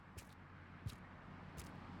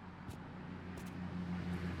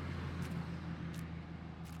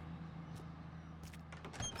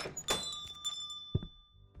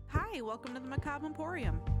Hi, welcome to the Macabre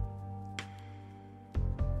Emporium.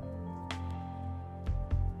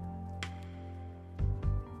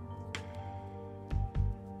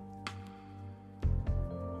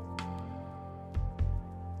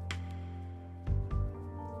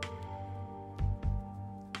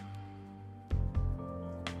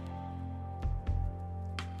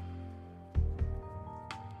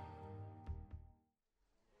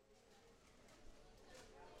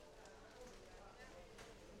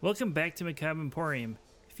 Welcome back to Macabre Emporium.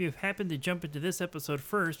 If you've happened to jump into this episode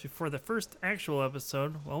first before the first actual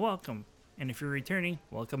episode, well, welcome. And if you're returning,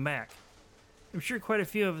 welcome back. I'm sure quite a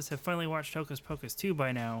few of us have finally watched Hocus Pocus 2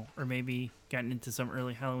 by now, or maybe gotten into some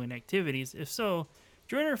early Halloween activities. If so,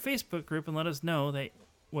 join our Facebook group and let us know that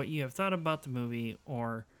what you have thought about the movie,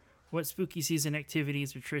 or what spooky season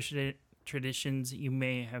activities or traditions you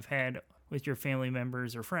may have had with your family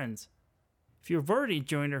members or friends. If you've already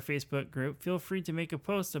joined our Facebook group, feel free to make a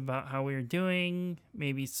post about how we are doing,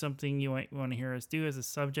 maybe something you might want to hear us do as a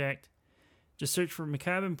subject. Just search for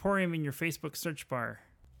Macabre Emporium in your Facebook search bar.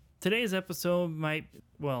 Today's episode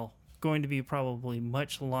going to be probably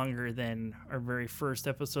much longer than our very first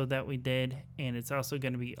episode that we did, and it's also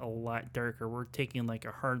going to be a lot darker. We're taking like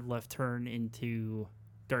a hard left turn into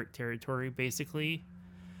dark territory, basically.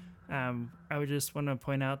 I would just want to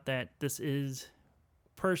point out that this is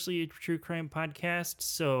partially a true crime podcast,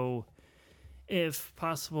 so if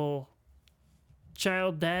possible,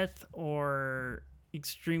 child death or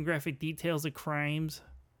extreme graphic details of crimes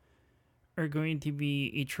are going to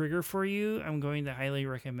be a trigger for you, I'm going to highly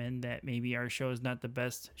recommend that maybe our show is not the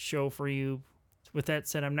best show for you. With that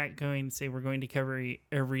said, I'm not going to say we're going to cover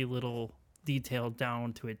every little detail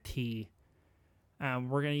down to a T.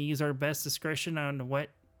 We're going to use our best discretion on what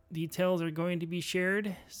details are going to be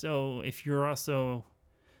shared, so if you're also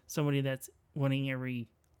somebody that's wanting every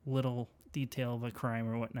little detail of a crime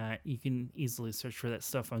or whatnot, you can easily search for that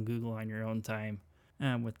stuff on Google on your own time.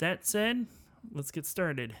 With that said, let's get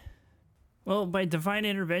started. Well, by divine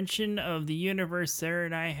intervention of the universe, Sarah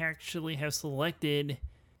and I actually have selected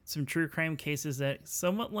some true crime cases that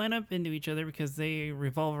somewhat line up into each other because they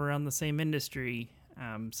revolve around the same industry.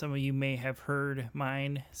 Some of you may have heard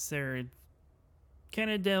mine. Sarah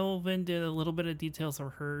kind of delve into a little bit of details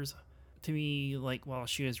of hers to me, like while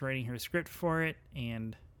she was writing her script for it,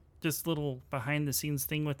 and just little behind the scenes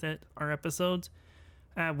thing with it, our episodes.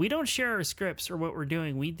 We don't share our scripts or what we're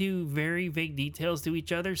doing. We do very vague details to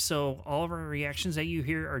each other, so all of our reactions that you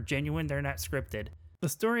hear are genuine. They're not scripted. The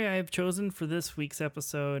story I have chosen for this week's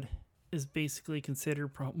episode is basically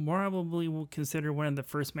probably will consider one of the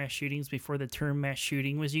first mass shootings before the term mass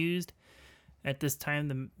shooting was used. At this time,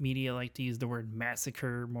 the media like to use the word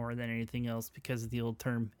massacre more than anything else because of the old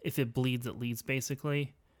term, if it bleeds, it leads,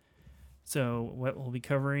 basically. So what we'll be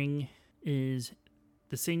covering is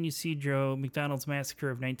the San Ysidro McDonald's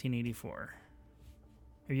Massacre of 1984.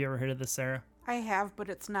 Have you ever heard of this, Sarah? I have, but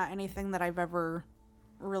it's not anything that I've ever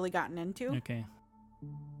really gotten into. Okay.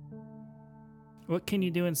 What can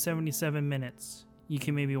you do in 77 minutes? You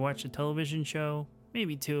can maybe watch a television show,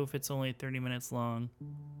 maybe 2 if it's only 30 minutes long.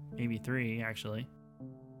 Maybe 3, actually.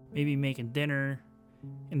 Maybe make a dinner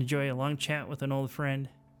and enjoy a long chat with an old friend.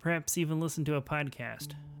 Perhaps even listen to a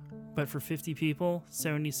podcast. But for 50 people,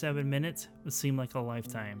 77 minutes would seem like a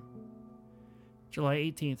lifetime. July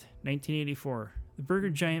 18th, 1984. The burger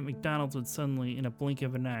giant McDonald's would suddenly, in a blink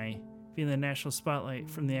of an eye, be in the national spotlight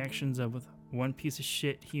from the actions of one piece of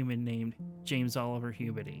shit human named James Oliver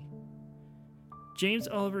Huberty. James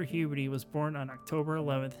Oliver Huberty was born on October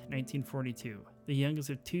 11th, 1942, the youngest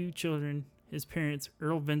of 2 children his parents,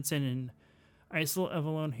 Earl Vincent and Isel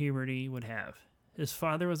Evelyn Huberty, would have. His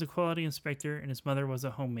father was a quality inspector and his mother was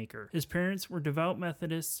a homemaker. His parents were devout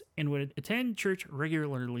Methodists and would attend church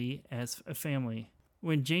regularly as a family.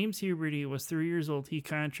 When James Huberty was 3 years old, he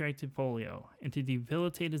contracted polio, and to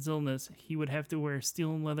debilitate his illness, he would have to wear steel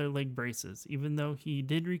and leather leg braces. Even though he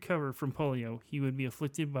did recover from polio, he would be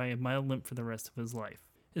afflicted by a mild limp for the rest of his life.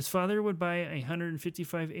 His father would buy a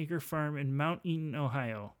 155-acre farm in Mount Eaton,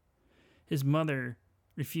 Ohio. His mother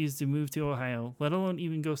refused to move to Ohio, let alone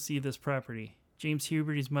even go see this property. James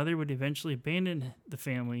Huberty's mother would eventually abandon the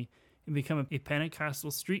family and become a Pentecostal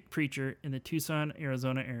street preacher in the Tucson,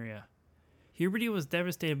 Arizona area. Huberty was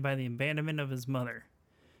devastated by the abandonment of his mother.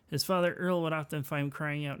 His father, Earl, would often find him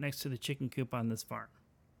crying out next to the chicken coop on this farm.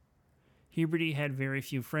 Huberty had very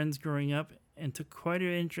few friends growing up and took quite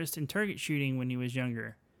an interest in target shooting when he was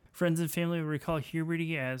younger. Friends and family would recall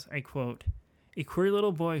Huberty as, I quote, a queer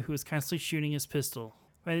little boy who was constantly shooting his pistol.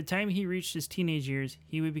 By the time he reached his teenage years,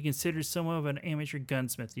 he would be considered somewhat of an amateur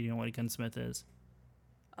gunsmith. Do you know what a gunsmith is?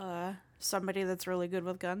 Somebody that's really good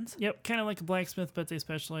with guns? Yep, kind of like a blacksmith, but they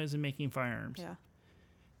specialize in making firearms. Yeah.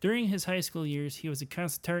 During his high school years, he was a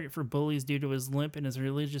constant target for bullies due to his limp and his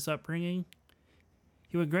religious upbringing.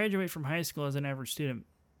 He would graduate from high school as an average student.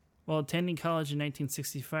 While attending college in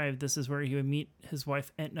 1965, this is where he would meet his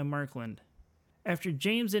wife, Etna Markland. After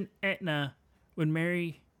James and Etna would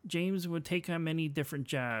marry, James would take on many different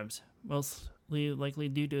jobs. Mostly likely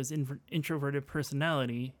due to his introverted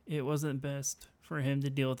personality, it wasn't best for him to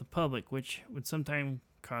deal with the public, which would sometimes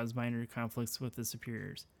cause minor conflicts with his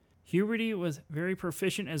superiors. Huberty was very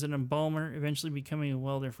proficient as an embalmer, eventually becoming a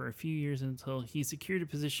welder for a few years until he secured a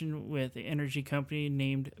position with an energy company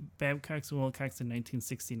named Babcock & Wilcox in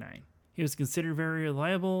 1969. He was considered very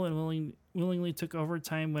reliable and willingly took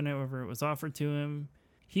overtime whenever it was offered to him.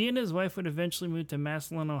 He and his wife would eventually move to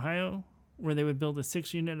Massillon, Ohio, where they would build a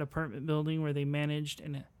 6-unit apartment building where they managed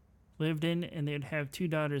and lived in, and they would have 2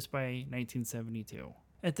 daughters by 1972.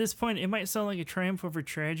 At this point, it might sound like a triumph over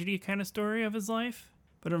tragedy kind of story of his life,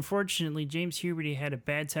 but unfortunately, James Huberty had a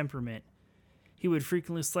bad temperament. He would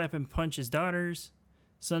frequently slap and punch his daughters.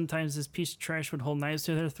 Sometimes this piece of trash would hold knives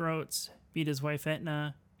to their throats, beat his wife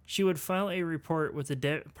Etna. She would file a report with the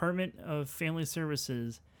Department of Family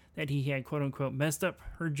Services that he had, quote-unquote, messed up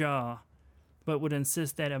her jaw, but would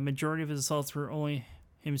insist that a majority of his assaults were only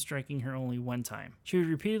him striking her only one time. She would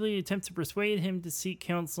repeatedly attempt to persuade him to seek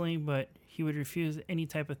counseling, but he would refuse any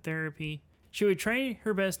type of therapy. She would try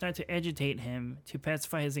her best not to agitate him, to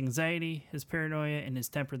pacify his anxiety, his paranoia, and his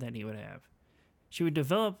temper that he would have. She would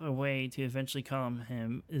develop a way to eventually calm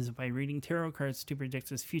him is by reading tarot cards to predict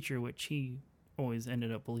his future, which he always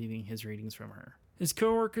ended up believing his readings from her. His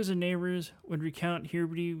coworkers and neighbors would recount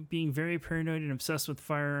Huberty being very paranoid and obsessed with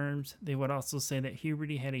firearms. They would also say that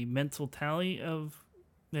Huberty had a mental tally of,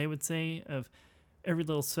 they would say, of every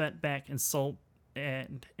little setback, insult,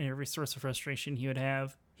 and every source of frustration he would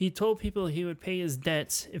have. He told people he would pay his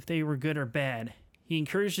debts if they were good or bad. He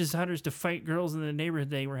encouraged his daughters to fight girls in the neighborhood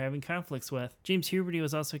they were having conflicts with. James Huberty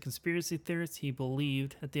was also a conspiracy theorist. He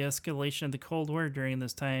believed that the escalation of the Cold War during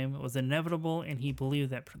this time was inevitable, and he believed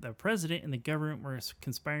that the president and the government were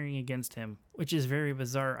conspiring against him, which is very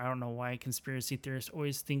bizarre. I don't know why conspiracy theorists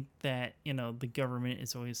always think that, the government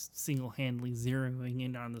is always single-handedly zeroing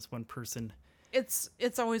in on this one person. It's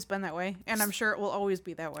always been that way, and I'm sure it will always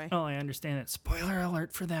be that way. Oh, I understand it. Spoiler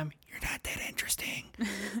alert for them. You're not that interesting.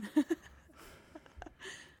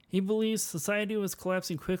 He believes society was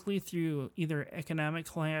collapsing quickly through either economic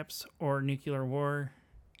collapse or nuclear war.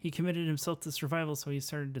 He committed himself to survival, so he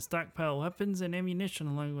started to stockpile weapons and ammunition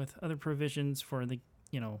along with other provisions for the,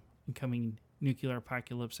 incoming nuclear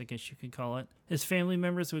apocalypse, I guess you could call it. His family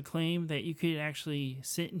members would claim that you could actually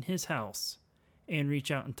sit in his house and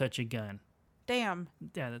reach out and touch a gun. Damn.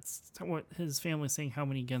 Yeah, that's what his family's saying, how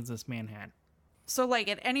many guns this man had. So,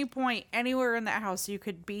 at any point, anywhere in that house, you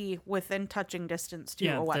could be within touching distance to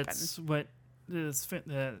a weapon. Yeah, that's what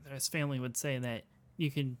his family would say, that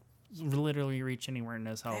you could literally reach anywhere in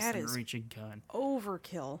his house and reach a gun.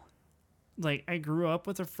 Overkill. I grew up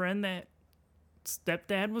with a friend that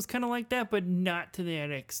stepdad was kind of like that, but not to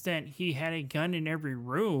that extent. He had a gun in every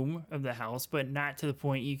room of the house, but not to the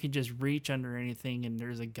point you could just reach under anything and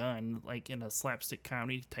there's a gun, like in a slapstick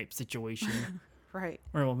comedy type situation. Right.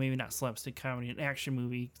 Or, well, maybe not slapstick comedy, an action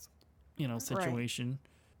movie, situation.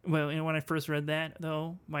 Right. Well, and when I first read that,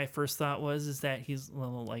 though, my first thought is that he's a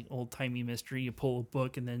little, old-timey mystery. You pull a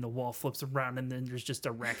book, and then the wall flips around, and then there's just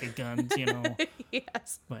a rack of guns,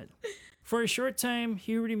 Yes. But for a short time,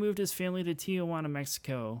 he already moved his family to Tijuana,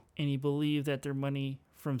 Mexico, and he believed that their money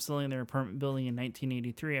from selling their apartment building in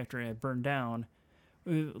 1983 after it had burned down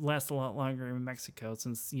would last a lot longer in Mexico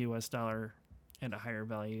since the U.S. dollar at a higher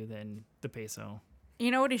value than the peso. You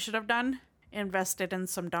know what he should have done? Invested in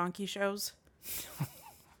some donkey shows.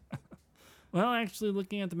 Well, actually,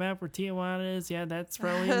 looking at the map where Tijuana is, yeah, that's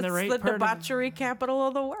probably in the right part. It's the debauchery capital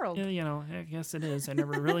of the world. Yeah, I guess it is. I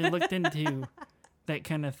never really looked into that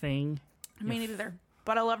kind of thing. Me neither,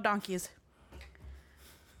 but I love donkeys.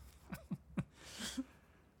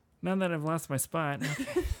 Now that I've lost my spot.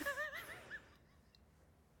 Okay.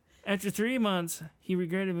 After 3 months, he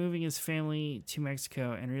regretted moving his family to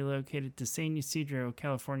Mexico and relocated to San Ysidro,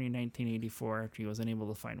 California in 1984 after he was unable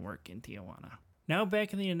to find work in Tijuana. Now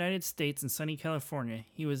back in the United States in sunny California,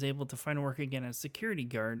 he was able to find work again as a security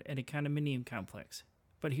guard at a condominium complex,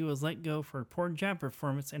 but he was let go for poor job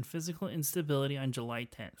performance and physical instability on July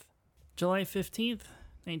 10th. July 15th,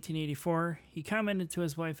 1984, he commented to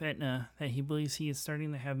his wife Etna that he believes he is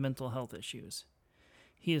starting to have mental health issues.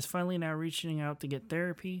 He is finally now reaching out to get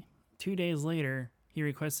therapy. 2 days later, He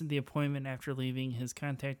requested the appointment after leaving his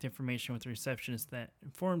contact information with the receptionist that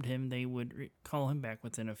informed him they would call him back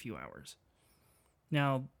within a few hours.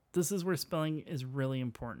 Now, this is where spelling is really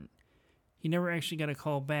important. He never actually got a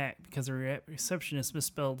call back because the receptionist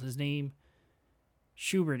misspelled his name,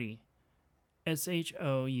 Schuberty, Shouberty.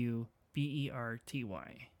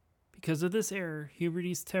 Because of this error,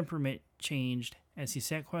 Huberty's temperament changed as he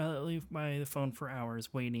sat quietly by the phone for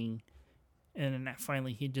hours waiting, and then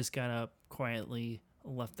finally he just got up quietly,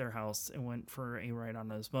 left their house, and went for a ride on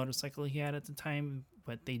his motorcycle he had at the time,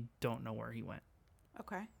 but they don't know where he went.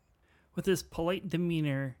 Okay. With his polite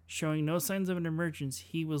demeanor showing no signs of an emergency,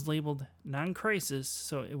 he was labeled non-crisis,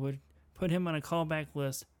 so it would put him on a callback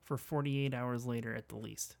list for 48 hours later at the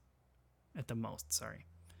least. At the most, sorry.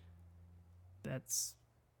 That's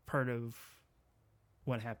part of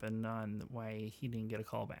what happened on why he didn't get a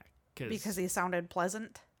call back. Because he sounded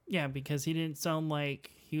pleasant? Yeah, because he didn't sound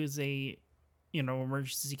like he was a,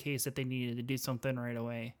 emergency case that they needed to do something right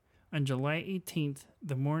away. On July 18th,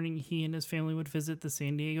 the morning he and his family would visit the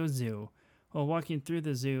San Diego Zoo. While walking through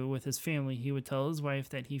the zoo with his family, he would tell his wife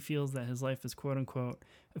that he feels that his life is quote-unquote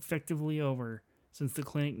effectively over since the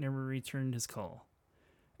clinic never returned his call.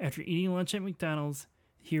 After eating lunch at McDonald's,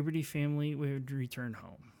 the Huberty family would return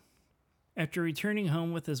home. After returning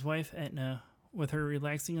home with his wife Etna, with her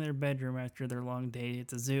relaxing in their bedroom after their long day at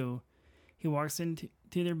the zoo, he walks into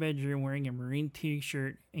their bedroom wearing a marine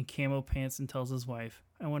t-shirt and camo pants and tells his wife,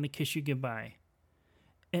 "I want to kiss you goodbye."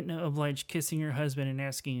 Etna obliged kissing her husband and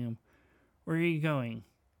asking him, "Where are you going?"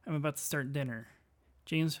 "I'm about to start dinner."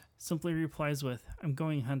 James simply replies with, "I'm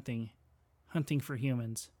going hunting for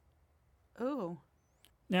humans." Ooh.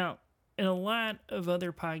 Now, in a lot of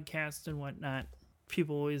other podcasts and whatnot,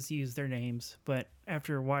 people always use their names, but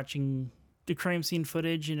after watching the crime scene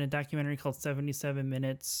footage in a documentary called 77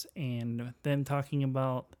 Minutes and them talking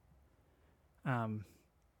about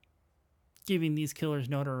giving these killers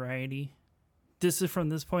notoriety, this is from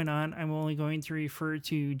this point on, I'm only going to refer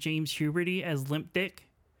to James Huberty as Limp Dick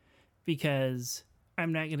because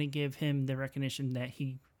I'm not going to give him the recognition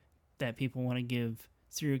that people want to give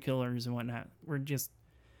serial killers and whatnot. We're just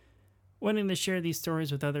wanting to share these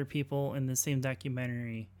stories with other people in the same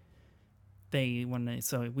documentary.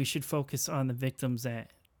 So we should focus on the victims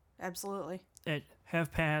that absolutely that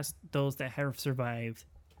have passed, those that have survived.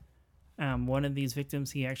 One of these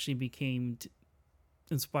victims, he actually became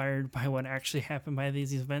inspired by what actually happened by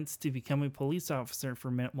these events to become a police officer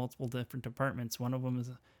for multiple different departments. One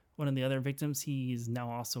of the other victims, he's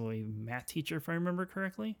now also a math teacher, if I remember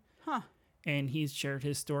correctly. Huh. And he's shared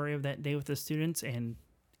his story of that day with the students, and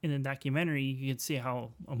in the documentary, you could see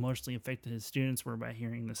how emotionally affected his students were by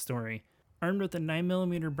hearing the story. Armed with a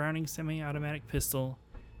 9mm Browning semi-automatic pistol,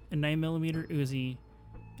 a 9mm Uzi,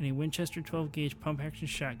 and a Winchester 12-gauge pump-action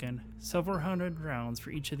shotgun, several hundred rounds for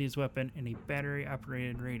each of these weapons, and a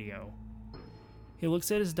battery-operated radio. He looks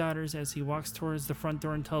at his daughters as he walks towards the front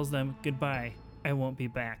door and tells them, "Goodbye, I won't be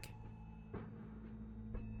back."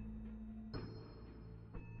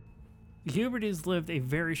 The Hubertys lived a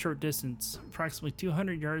very short distance, approximately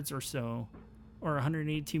 200 yards or so, or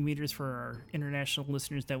 182 meters for our international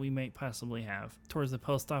listeners that we might possibly have, towards the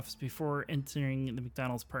post office before entering the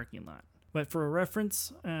McDonald's parking lot. But for a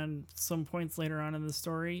reference, on some points later on in the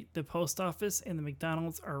story, the post office and the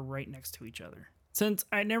McDonald's are right next to each other. Since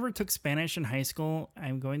I never took Spanish in high school,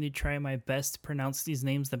 I'm going to try my best to pronounce these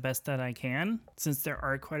names the best that I can, since there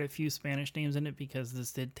are quite a few Spanish names in it because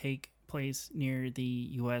this did take place near the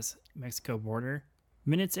U.S.-Mexico border.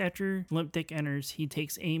 Minutes after Limp Dick enters, he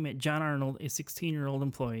takes aim at John Arnold, a 16-year-old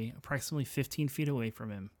employee, approximately 15 feet away from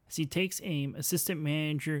him. As he takes aim, assistant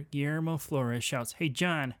manager Guillermo Flores shouts, "Hey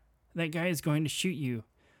John, that guy is going to shoot you."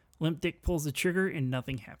 Limp Dick pulls the trigger and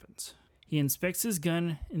nothing happens. He inspects his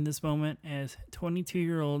gun in this moment as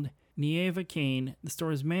 22-year-old Nieva Kane, the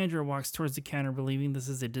store's manager, walks towards the counter believing this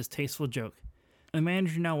is a distasteful joke. The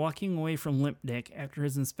manager now walking away from Limp Dick after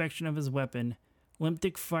his inspection of his weapon, Limp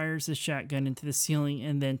Dick fires his shotgun into the ceiling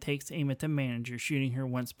and then takes aim at the manager, shooting her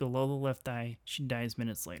once below the left eye. She dies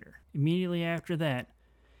minutes later. Immediately after that,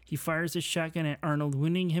 he fires his shotgun at Arnold,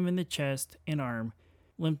 wounding him in the chest and arm.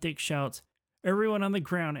 Limp Dick shouts, "Everyone on the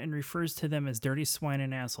ground," and refers to them as dirty swine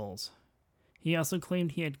and assholes. He also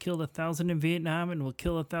claimed he had killed 1,000 in Vietnam and will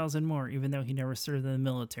kill 1,000 more, even though he never served in the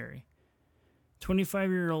military.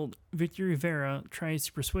 25-year-old Victor Rivera tries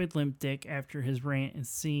to persuade Limp Dick after his rant and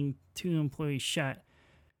seeing 2 employees shot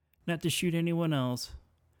not to shoot anyone else,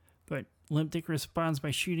 but Limp Dick responds by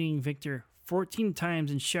shooting Victor 14 times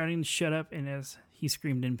and shouting to shut up, and as he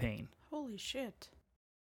screamed in pain. Holy shit.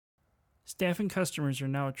 Staff and customers are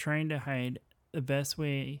now trying to hide the best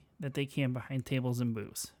way that they can behind tables and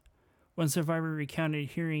booths. One survivor recounted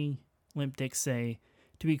hearing Limp Dick say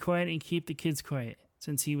to be quiet and keep the kids quiet,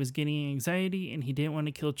 since he was getting anxiety and he didn't want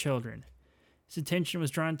to kill children. His attention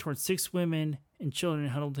was drawn towards 6 women and children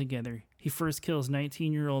huddled together. He first kills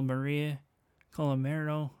 19-year-old Maria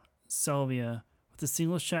Colomero Salvia with a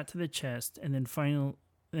single shot to the chest, and then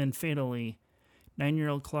fatally,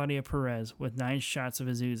 9-year-old Claudia Perez with 9 shots of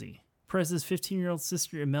his Uzi. Perez's 15-year-old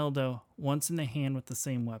sister Imelda once in the hand with the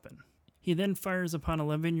same weapon. He then fires upon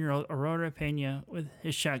 11-year-old Aurora Pena with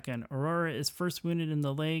his shotgun. Aurora is first wounded in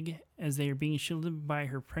the leg as they are being shielded by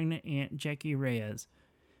her pregnant aunt Jackie Reyes.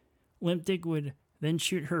 Limp Dick would then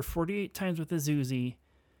shoot her 48 times with his Uzi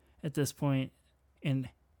at this point, and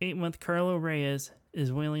 8-month Carlo Reyes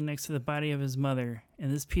is wailing next to the body of his mother,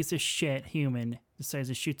 and this piece of shit human decides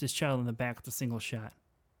to shoot this child in the back with a single shot.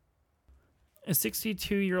 A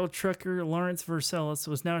 62-year-old trucker, Lawrence Versailles,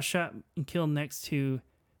 was now shot and killed next to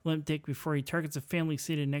Limp Dick before he targets a family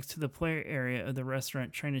seated next to the player area of the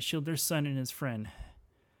restaurant, trying to shield their son and his friend.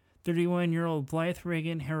 31-year-old Blythe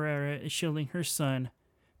Reagan Herrera is shielding her son,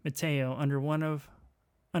 Mateo, under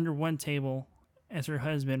one table, as her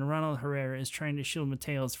husband, Ronald Herrera, is trying to shield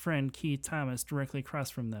Mateo's friend, Keith Thomas, directly across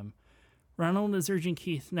from them. Ronald is urging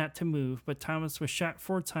Keith not to move, but Thomas was shot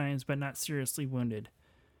 4 times but not seriously wounded.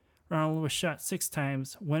 Ronald was shot 6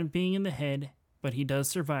 times, one being in the head, but he does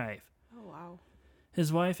survive. Oh, wow.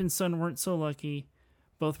 His wife and son weren't so lucky,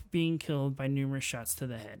 both being killed by numerous shots to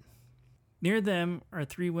the head. Near them are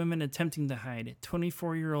 3 women attempting to hide: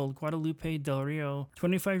 24-year-old Guadalupe Del Rio,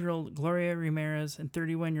 25-year-old Gloria Ramirez, and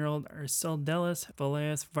 31-year-old Arceldelis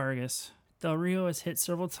Velez Vargas. Del Rio is hit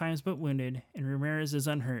several times but wounded, and Ramirez is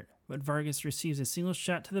unhurt, but Vargas receives a single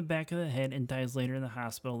shot to the back of the head and dies later in the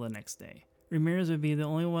hospital the next day. Ramirez would be the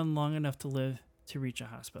only one long enough to live to reach a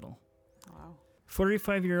hospital. Wow.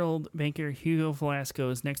 45-year-old banker Hugo Velasco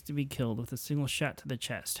is next to be killed with a single shot to the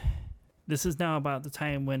chest. This is now about the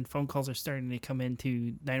time when phone calls are starting to come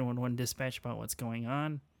into 911 dispatch about what's going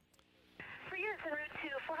on. For units en route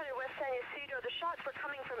to 400 West San Ysidro, the shots were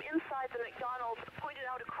coming from inside the McDonald's, pointed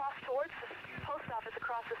out across towards the post office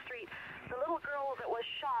across the street. The little girl that was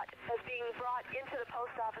shot is being brought into the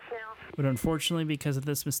post office now. But unfortunately, because of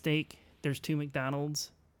this mistake, there's 2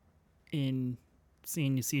 McDonald's in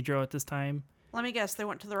San Ysidro at this time. Let me guess, they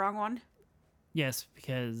went to the wrong one? Yes,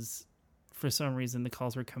 because for some reason the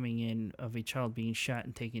calls were coming in of a child being shot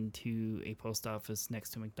and taken to a post office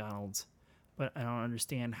next to McDonald's. But I don't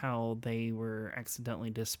understand how they were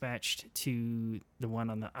accidentally dispatched to the one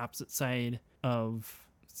on the opposite side of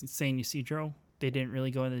San Ysidro. They didn't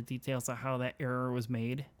really go into details of how that error was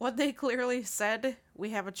made. What they clearly said,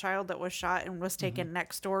 we have a child that was shot and was taken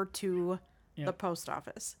next door to the post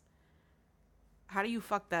office. How do you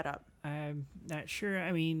fuck that up? I'm not sure.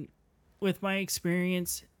 I mean, with my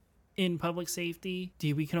experience in public safety,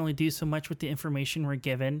 we can only do so much with the information we're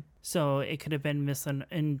given. So it could have been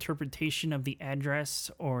misinterpretation of the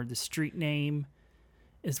address or the street name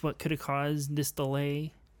is what could have caused this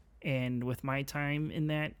delay. And with my time in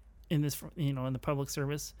this, in the public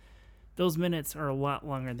service, those minutes are a lot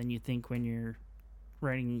longer than you think when you're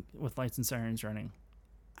riding with lights and sirens running.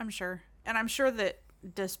 I'm sure. And I'm sure that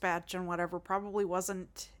dispatch and whatever probably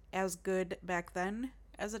wasn't as good back then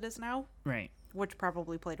as it is now. Right. Which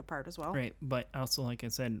probably played a part as well. Right. But also, like I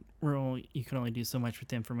said, you can only do so much with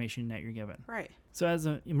the information that you're given. Right. So as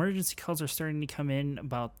emergency calls are starting to come in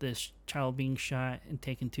about this child being shot and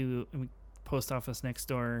taken to a post office next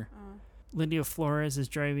door, Lydia Flores is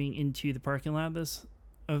driving into the parking lot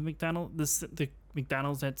of McDonald's. The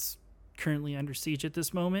McDonald's that's currently under siege at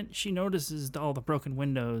this moment. She notices all the broken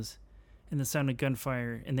windows and the sound of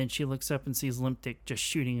gunfire, and then she looks up and sees Limp Dick just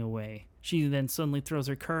shooting away. She then suddenly throws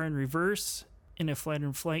her car in reverse in a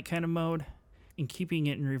flight kind of mode, and keeping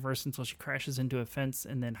it in reverse until she crashes into a fence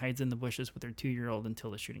and then hides in the bushes with her 2-year-old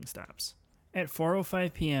until the shooting stops. At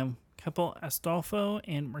 4:05 p.m., couple Astolfo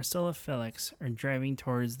and Marcela Felix are driving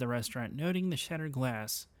towards the restaurant, noting the shattered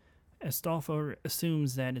glass. Astolfo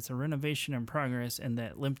assumes that it's a renovation in progress and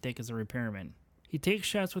that Limp Dick is a repairman. He takes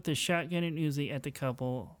shots with his shotgun and Uzi at the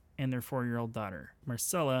couple and their 4-year-old daughter.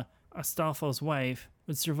 Marcela, Astolfo's wife,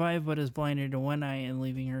 would survive but is blinded in one eye and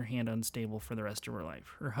leaving her hand unstable for the rest of her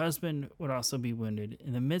life. Her husband would also be wounded.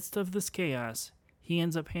 In the midst of this chaos, he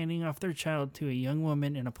ends up handing off their child to a young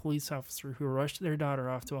woman and a police officer who rushed their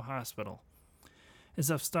daughter off to a hospital.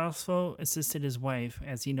 As Astolfo assisted his wife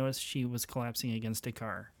as he noticed she was collapsing against a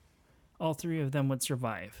car. All 3 of them would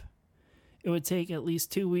survive. It would take at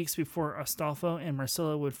least 2 weeks before Astolfo and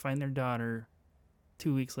Marcela would find their daughter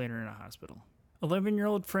 2 weeks later in a hospital.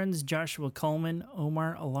 11-year-old friends Joshua Coleman,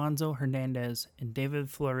 Omar Alonso Hernandez, and David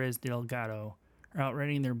Flores Delgado are out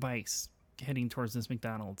riding their bikes heading towards this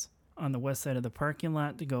McDonald's. on the west side of the parking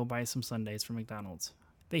lot to go buy some sundaes from McDonald's.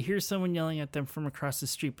 They hear someone yelling at them from across the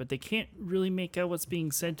street, but they can't really make out what's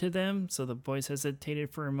being said to them, so the boys hesitated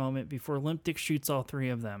for a moment before Limp Dick shoots all three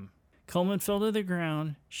of them. Coleman fell to the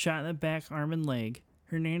ground, shot in the back, arm, and leg.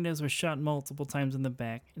 Hernandez was shot multiple times in the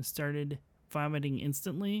back and started vomiting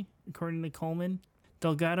instantly, according to Coleman.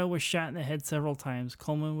 Delgado was shot in the head several times.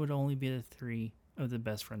 Coleman would only be the three of the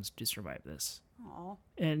best friends to survive this. Aww.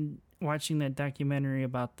 And watching that documentary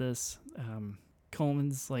about this,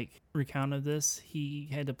 Coleman's recount of this, he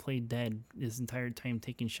had to play dead his entire time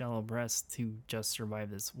taking shallow breaths to just survive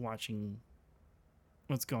this, watching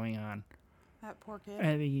what's going on. That poor kid.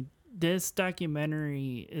 I mean, this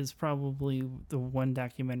documentary is probably the one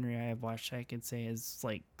documentary I have watched I could say has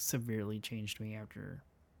severely changed me after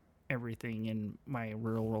everything in my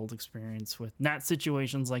real world experience with not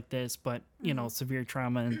situations like this, but severe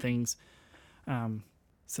trauma and things.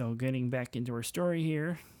 So getting back into our story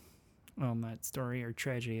here. Well, not story, or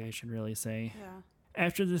tragedy, I should really say. Yeah.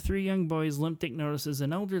 After the three young boys, Limp Dick notices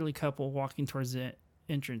an elderly couple walking towards the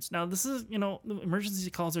entrance. Now, this is, the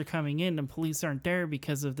emergency calls are coming in and police aren't there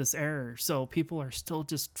because of this error. So people are still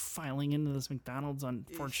just filing into this McDonald's,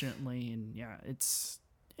 unfortunately. And yeah, it's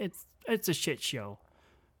a shit show,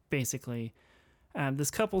 basically.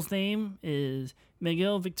 This couple's name is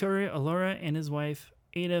Miguel Victoria Alora and his wife,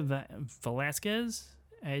 Ada Velasquez.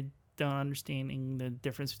 I don't understanding the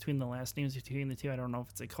difference between the last names between the two. I don't know if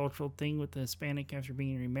it's a cultural thing with the Hispanic after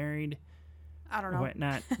being remarried. I don't know. Or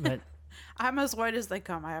whatnot, but I'm as white as they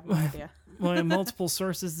come. I have no idea. Well, in multiple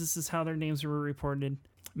sources, this is how their names were reported.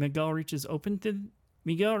 Miguel reaches to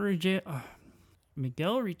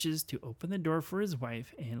open the door for his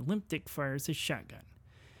wife, and Limp Dick fires his shotgun,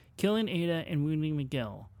 killing Ada and wounding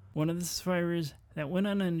Miguel. One of the survivors that went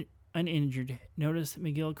uninjured noticed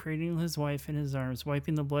Miguel cradling his wife in his arms,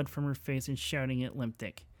 wiping the blood from her face and shouting at Limp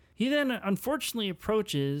Dick. He then unfortunately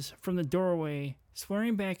approaches from the doorway,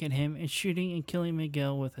 swearing back at him and shooting and killing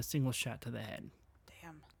Miguel with a single shot to the head.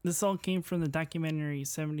 Damn. This all came from the documentary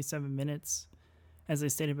 77 Minutes. As I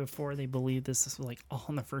stated before, they believe this is all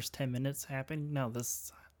in the first 10 minutes happening. No,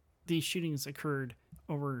 these shootings occurred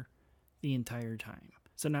over the entire time.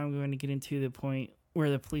 So now I'm going to get into the point where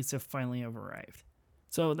the police have finally arrived.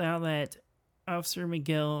 So now that Officer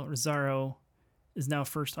Miguel Rosario is now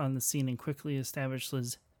first on the scene and quickly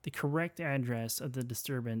establishes the correct address of the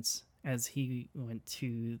disturbance, as he went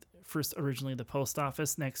to originally the post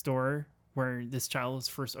office next door where this child was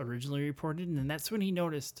first originally reported. And that's when he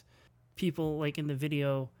noticed people, in the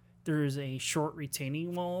video, there's a short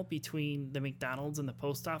retaining wall between the McDonald's and the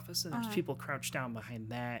post office. And there's people crouched down behind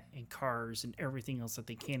that and cars and everything else that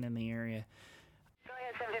they can in the area. Go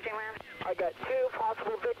ahead, 750 Ram. I got two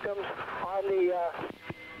possible victims on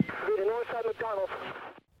the north side of McDonald's.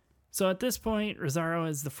 So at this point, Rosario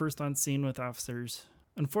is the first on scene with officers.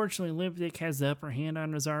 Unfortunately, Limp Dick has the upper hand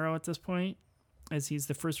on Rosario at this point, as he's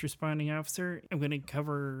the first responding officer. I'm going to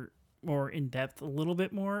cover more in depth a little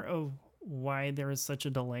bit more of why there was such a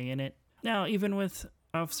delay in it. Now, even with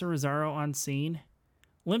Officer Rosario on scene,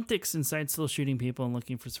 Limp Dick's inside still shooting people and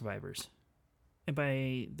looking for survivors. And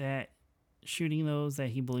by that, shooting those that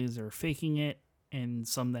he believes are faking it, and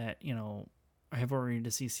some that, I have already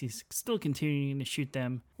deceased, he's still continuing to shoot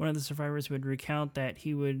them. One of the survivors would recount that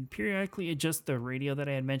he would periodically adjust the radio that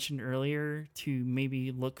I had mentioned earlier to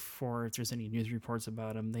maybe look for if there's any news reports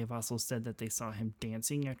about him. They've also said that they saw him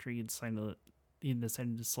dancing after he decided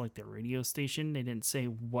to select a radio station. They didn't say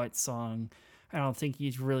what song. I don't think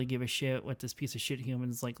he'd really give a shit what this piece of shit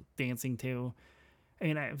human's dancing to. I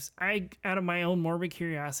mean, I out of my own morbid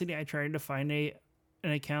curiosity, I tried to find an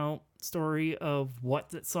account story of what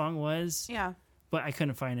that song was. Yeah. But I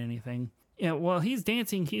couldn't find anything. Yeah, while he's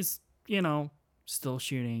dancing, he's, still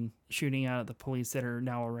shooting out at the police that are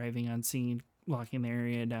now arriving on scene, locking the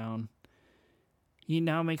area down. He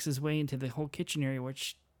now makes his way into the whole kitchen area,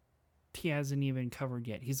 which he hasn't even covered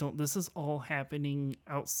yet. This is all happening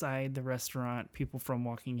outside the restaurant. People from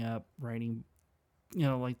walking up, riding,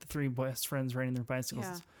 the three best friends riding their bicycles.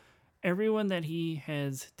 Yeah. Everyone that he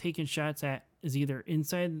has taken shots at is either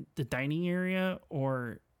inside the dining area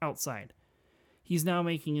or outside. He's now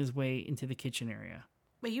making his way into the kitchen area.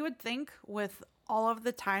 But you would think with all of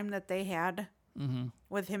the time that they had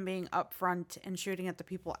with him being up front and shooting at the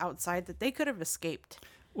people outside that they could have escaped.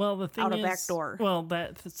 Well, the thing out is, a back door. Well,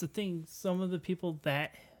 that's the thing. Some of the people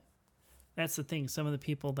that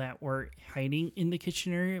were hiding in the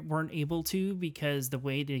kitchen area weren't able to, because the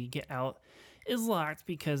way to get out is locked,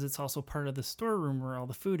 because it's also part of the storeroom where all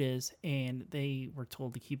the food is, and they were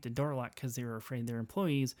told to keep the door locked because they were afraid their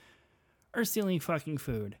employees are stealing fucking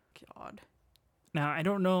food. God. Now, I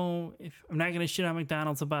don't know if I'm not going to shit on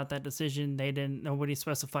McDonald's about that decision. Nobody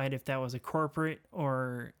specified if that was a corporate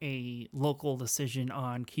or a local decision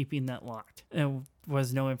on keeping that locked. There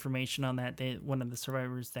was no information on that. One of the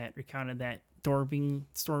survivors that recounted that door being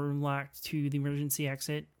storeroom locked to the emergency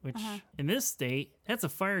exit, which in this state, that's a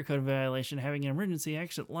fire code violation, having an emergency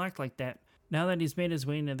exit locked like that. Now that he's made his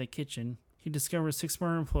way into the kitchen, he discovers 6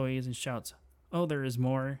 more employees and shouts, "Oh, there is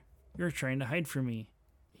more. You're trying to hide from me."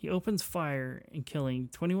 He opens fire and killing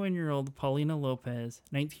 21-year-old Paulina Lopez,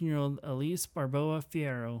 19-year-old Elise Barboa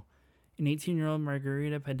Fierro, and 18-year-old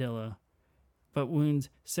Margarita Padilla, but wounds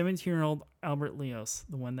 17-year-old Albert Leos,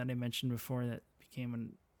 the one that I mentioned before that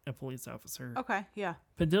became a police officer. Okay, yeah.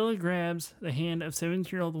 Padilla grabs the hand of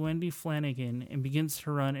 17-year-old Wendy Flanagan and begins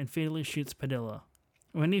to run and fatally shoots Padilla.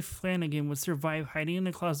 Wendy Flanagan would survive hiding in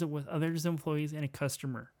a closet with others employees and a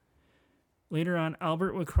customer. Later on,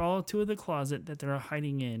 Albert would crawl to the closet that they're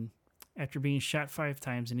hiding in after being shot 5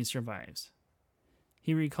 times, and he survives.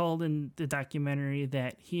 He recalled in the documentary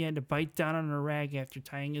that he had to bite down on a rag after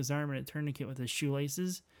tying his arm in a tourniquet with his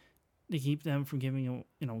shoelaces to keep them from giving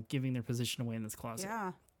their position away in this closet.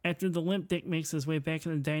 Yeah. After the limp dick makes his way back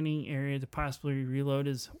in the dining area to possibly reload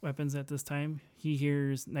his weapons at this time, he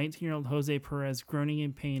hears 19-year-old Jose Perez groaning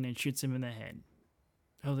in pain and shoots him in the head.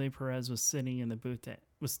 Jose Perez was still in the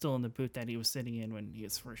booth that he was sitting in when he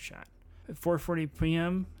was first shot. At 4:40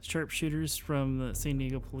 p.m., sharpshooters from the San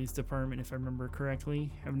Diego Police Department, if I remember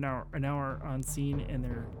correctly, have an hour on scene, and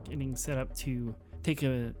they're getting set up to take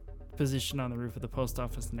a position on the roof of the post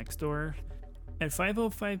office next door. At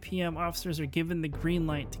 5:05 p.m., officers are given the green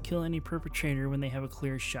light to kill any perpetrator when they have a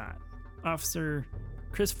clear shot. Officer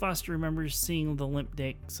Chris Foster remembers seeing the limp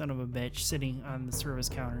dick son of a bitch sitting on the service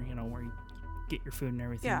counter, where you get your food and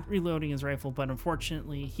everything, reloading his rifle, but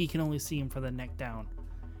unfortunately he can only see him for the neck down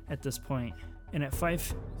at this point. And at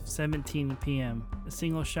 5:17 p.m., a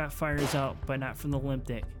single shot fires out, but not from the limp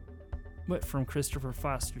dick, but from Christopher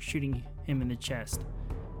Foster, shooting him in the chest.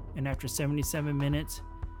 And after 77 minutes,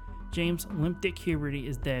 James Limp Dick Huberty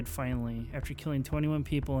is dead finally, after killing 21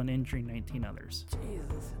 people and injuring 19 others.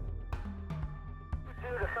 Jesus.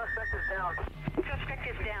 The suspect is down. Suspect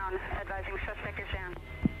is down. Advising suspect is down.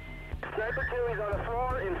 Sniper 2 is on the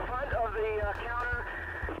floor in front of the counter.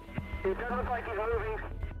 It doesn't look like he's moving.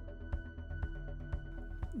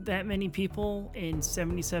 That many people in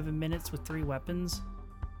 77 minutes with 3 weapons.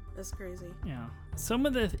 That's crazy. Yeah. Some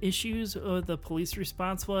of the issues of the police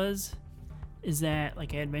response is that,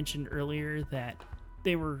 like I had mentioned earlier, that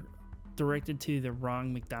they were directed to the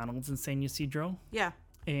wrong McDonald's in San Ysidro. Yeah.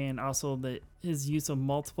 And also that his use of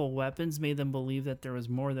multiple weapons made them believe that there was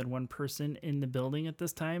more than one person in the building at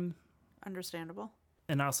this time. Understandable.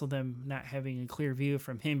 And also them not having a clear view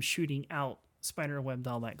from him shooting out spiderwebbed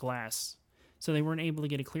all that glass. So they weren't able to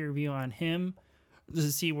get a clear view on him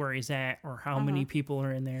to see where he's at or how many people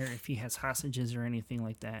are in there, if he has hostages or anything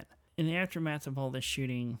like that. In the aftermath of all this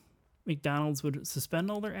shooting, McDonald's would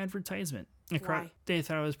suspend all their advertisement. Why? They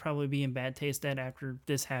thought it was probably being bad taste that after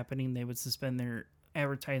this happening, they would suspend their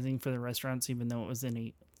advertising for the restaurants, even though it was in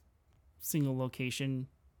a single location,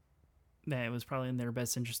 that it was probably in their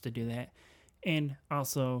best interest to do that. And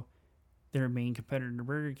also, their main competitor,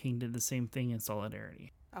 Burger King, did the same thing in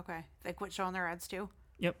solidarity. Okay. They quit showing their ads too?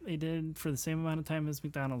 Yep, they did for the same amount of time as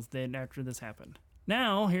McDonald's did after this happened.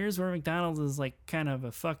 Now, here's where McDonald's is like kind of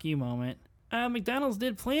a fuck you moment. McDonald's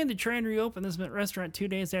did plan to try and reopen this restaurant 2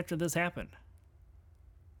 days after this happened.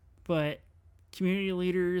 But community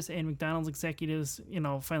leaders and McDonald's executives,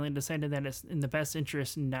 finally decided that it's in the best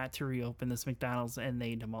interest not to reopen this McDonald's, and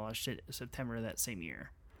they demolished it in September of that same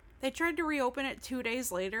year. They tried to reopen it 2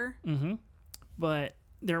 days later. Mm-hmm. But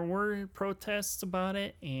there were protests about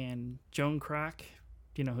it, and Joan Kroc, do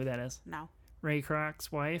you know who that is? No. Ray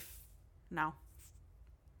Kroc's wife, No.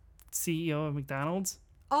 CEO of McDonald's.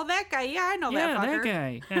 Oh, that guy. Yeah, I know that fucker. Yeah, that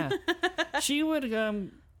guy. Yeah. She would,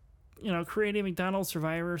 create a McDonald's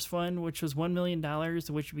Survivors Fund, which was $1 million,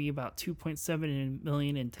 which would be about $2.7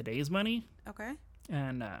 million in today's money. Okay.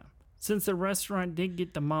 And since the restaurant did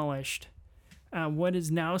get demolished, what is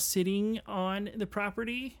now sitting on the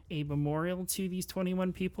property, a memorial to these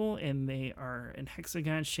 21 people, and they are in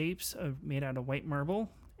hexagon shapes made out of white marble,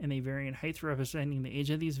 and they vary in height, representing the age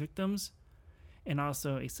of these victims. And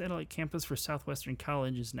also a satellite campus for Southwestern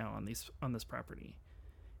College is now on this property.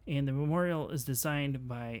 And the memorial is designed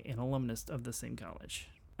by an alumnus of the same college.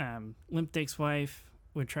 Limp Dick's wife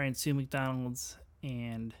would try and sue McDonald's,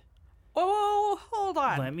 and... Oh, hold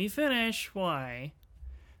on. Let me finish. Why?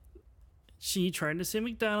 She tried to sue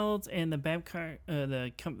McDonald's and the Babcock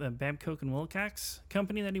and Wilcox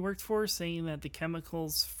company that he worked for, saying that the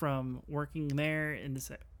chemicals from working there and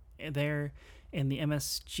and the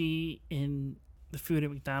MSG in the food at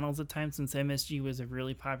McDonald's at times, since MSG was a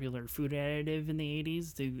really popular food additive in the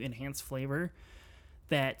 80s to enhance flavor,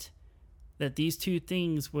 that these two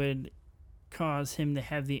things would cause him to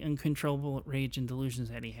have the uncontrollable rage and delusions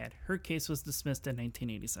that he had. Her case was dismissed in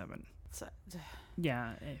 1987. So,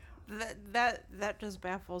 Yeah. that just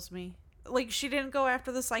baffles me. Like, she didn't go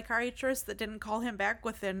after the psychiatrist that didn't call him back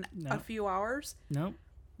within a few hours? Nope.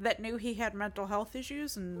 That knew he had mental health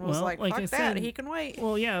issues and was Well, like like fuck I that, said, he can wait.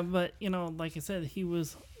 Well, yeah, but, like I said, he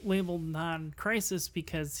was labeled non-crisis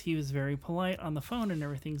because he was very polite on the phone and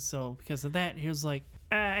everything. So because of that, he was like,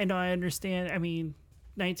 I know, I understand. I mean,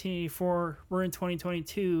 1984, we're in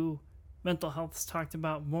 2022. Mental health's talked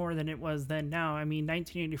about more than it was then now. I mean,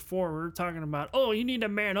 1984, we're talking about, oh, you need to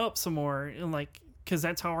man up some more. And because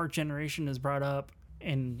that's how our generation is brought up.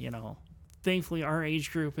 And, thankfully our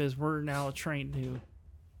age group we're now trying to...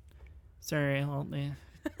 Sorry, well, the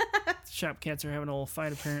shop cats are having a little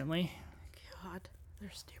fight apparently. God,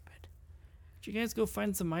 they're stupid. Did you guys go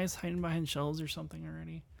find some mice hiding behind shelves or something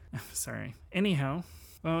already? Sorry. Anyhow,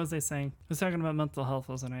 what was I saying? I was talking about mental health,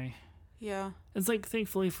 wasn't I? Yeah. It's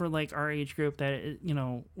thankfully for our age group that,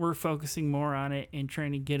 we're focusing more on it and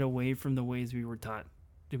trying to get away from the ways we were taught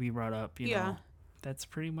to be brought up, you know. That's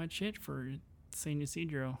pretty much it for San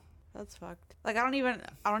Ysidro. That's fucked. I don't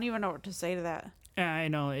even know what to say to that. Yeah, I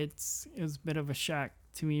know. It was a bit of a shock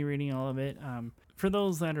to me reading all of it. For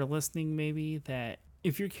those that are listening, maybe, that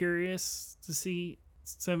if you're curious to see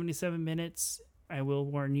 77 minutes, I will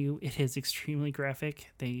warn you, it is extremely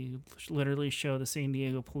graphic. They literally show the San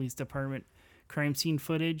Diego Police Department crime scene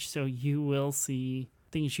footage, so you will see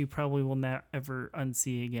things you probably will not ever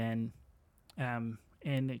unsee again. I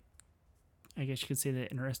guess you could say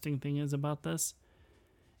the interesting thing is about this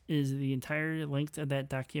is the entire length of that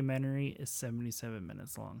documentary is 77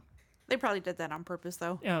 minutes long. They probably did that on purpose,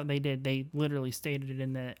 though. Yeah, they did. They literally stated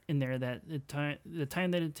in there that the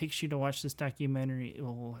time that it takes you to watch this documentary, it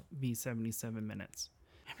will be 77 minutes.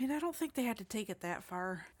 I mean, I don't think they had to take it that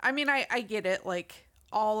far. I mean, I get it.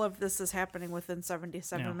 All of this is happening within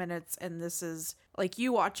 77 minutes, and this is,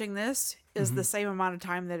 you watching this is the same amount of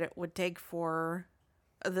time that it would take for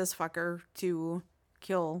this fucker to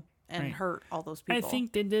kill and hurt all those people. I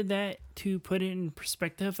think they did that to put it in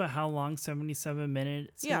perspective of how long 77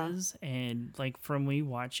 minutes is. And from me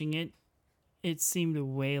watching it, it seemed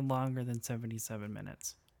way longer than 77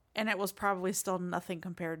 minutes. And it was probably still nothing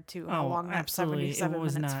compared to how long that absolutely.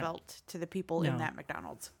 77 minutes felt to the people in that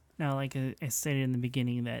McDonald's. Now, like I stated in the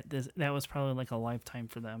beginning, that was probably a lifetime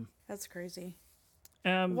for them. That's crazy.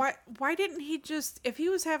 Why didn't he just, if he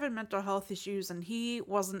was having mental health issues and he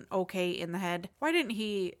wasn't okay in the head, why didn't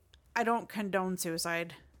he... I don't condone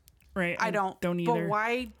suicide. Right. I don't either. But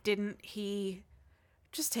why didn't he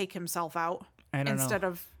just take himself out instead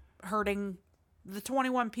of hurting the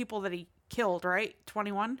 21 people that he killed, right?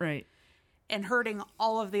 21? Right. And hurting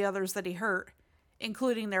all of the others that he hurt,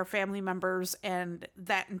 including their family members and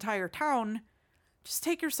that entire town. Just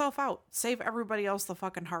take yourself out. Save everybody else the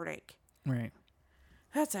fucking heartache. Right.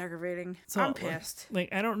 That's aggravating. So, I'm pissed.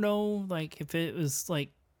 I don't know, if it was,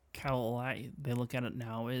 how they look at it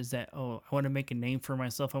now is that, I want to make a name for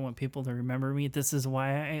myself. I want people to remember me. This is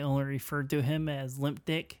why I only referred to him as Limp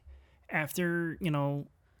Dick after,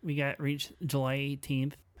 we reached July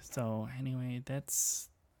 18th. So anyway, that's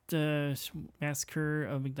the massacre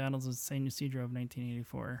of McDonald's in San Ysidro of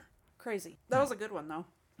 1984. Crazy. That was a good one, though.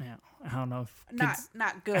 Yeah, I don't know if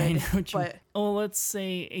not good, I know but let's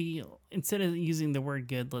say instead of using the word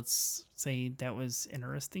good, let's say that was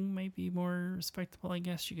interesting. Might be more respectable, I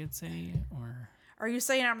guess you could say. Or are you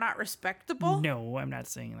saying I'm not respectable? No, I'm not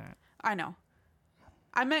saying that. I know.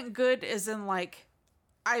 I meant good as in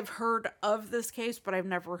I've heard of this case, but I've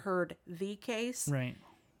never heard the case. Right.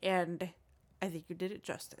 And I think you did it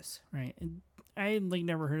justice. Right. And I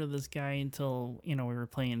never heard of this guy until we were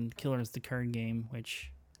playing Killers the card game,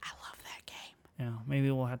 which. I love that game. Yeah, maybe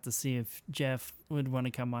we'll have to see if Jeff would want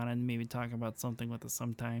to come on and maybe talk about something with us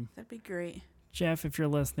sometime. That'd be great. Jeff, if you're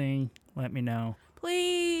listening, let me know.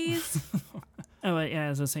 Please. But yeah,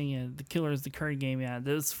 as I was saying, the Killers the card game. Yeah,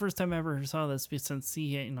 this is the first time I ever saw this since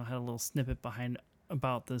he had a little snippet behind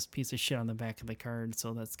about this piece of shit on the back of the card.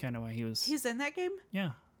 So that's kind of why he was. He's in that game?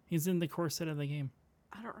 Yeah, he's in the core set of the game.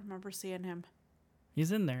 I don't remember seeing him.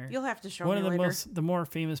 He's in there. You'll have to show me later. One of the more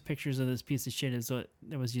famous pictures of this piece of shit is what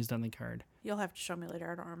was used on the card. You'll have to show me later.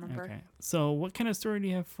 I don't remember. Okay. So what kind of story do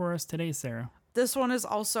you have for us today, Sarah? This one is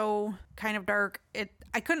also kind of dark.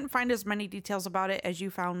 I couldn't find as many details about it as you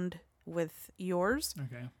found with yours.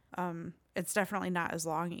 Okay. It's definitely not as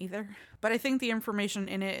long either. But I think the information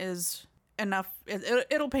in it is enough.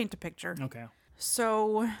 It'll paint a picture. Okay.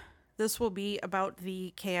 So This will be about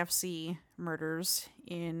the KFC murders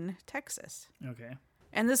in Texas. Okay.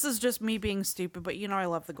 And this is just me being stupid, but I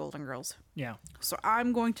love the Golden Girls. Yeah. So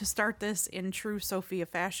I'm going to start this in true Sophia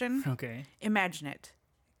fashion. Okay. Imagine it.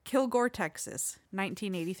 Kilgore, Texas,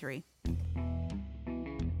 1983.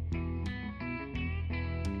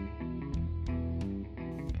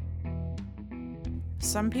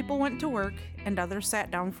 Some people went to work and others sat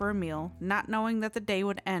down for a meal, not knowing that the day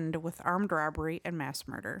would end with armed robbery and mass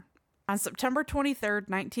murder. On September 23rd,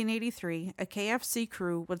 1983, a KFC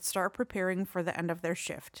crew would start preparing for the end of their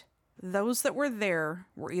shift. Those that were there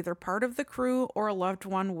were either part of the crew or a loved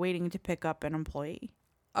one waiting to pick up an employee.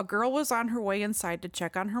 A girl was on her way inside to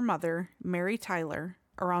check on her mother, Mary Tyler,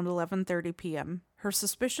 around 11:30 p.m. Her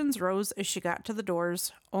suspicions rose as she got to the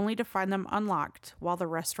doors, only to find them unlocked while the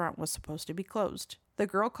restaurant was supposed to be closed. The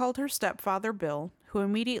girl called her stepfather, Bill, who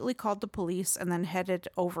immediately called the police and then headed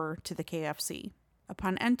over to the KFC.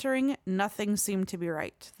 Upon entering, nothing seemed to be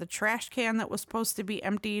right. The trash can that was supposed to be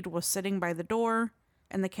emptied was sitting by the door,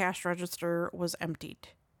 and the cash register was emptied.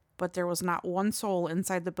 But there was not one soul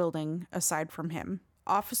inside the building aside from him.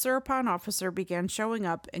 Officer upon officer began showing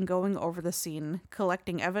up and going over the scene,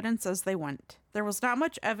 collecting evidence as they went. There was not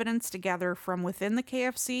much evidence to gather from within the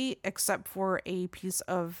KFC except for a piece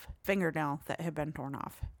of fingernail that had been torn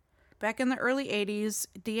off. Back in the early 80s,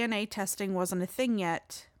 DNA testing wasn't a thing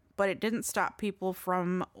yet, but it didn't stop people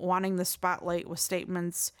from wanting the spotlight with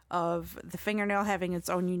statements of the fingernail having its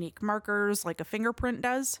own unique markers like a fingerprint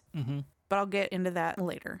does. Mm-hmm. But I'll get into that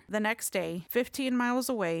later. The next day, 15 miles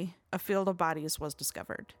away, a field of bodies was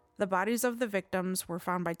discovered. The bodies of the victims were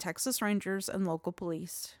found by Texas Rangers and local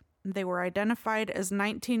police. They were identified as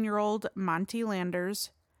 19-year-old Monty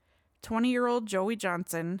Landers, 20-year-old Joey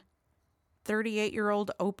Johnson,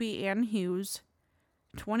 38-year-old Opie Ann Hughes,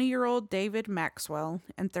 20-year-old David Maxwell,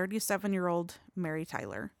 and 37-year-old Mary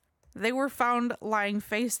Tyler. They were found lying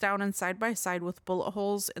face down and side by side with bullet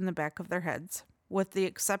holes in the back of their heads, with the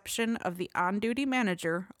exception of the on-duty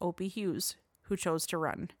manager, Opie Hughes, who chose to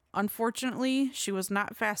run. Unfortunately, she was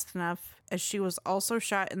not fast enough, as she was also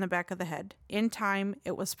shot in the back of the head. In time,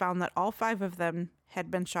 it was found that all 5 of them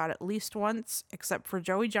had been shot at least once, except for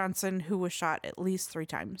Joey Johnson, who was shot at least 3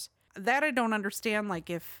 times. That I don't understand, like,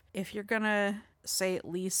 if you're gonna say at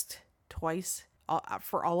least twice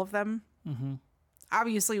for all of them, Mm-hmm.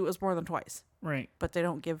 obviously it was more than twice. Right. But they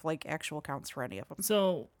don't give, like, actual counts for any of them.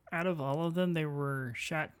 So, out of all of them, they were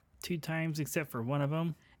shot 2 times except for one of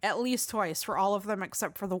them? At least twice for all of them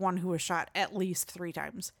except for the one who was shot at least 3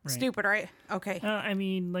 times. Right. Stupid, right? Okay. I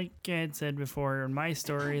mean, like I had said before in my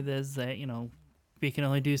story, there's that, we can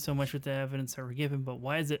only do so much with the evidence that we're given, but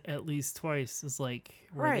why is it at least twice? It's like,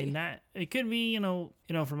 were Right. they not? It could be,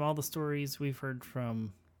 from all the stories we've heard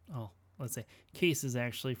from, let's say, cases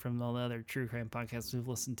actually from all the other true crime podcasts we've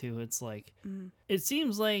listened to. It's like, It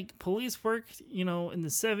seems like police work, in the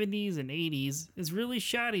 70s and 80s is really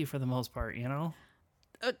shoddy for the most part,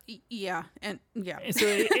 Yeah. And yeah. So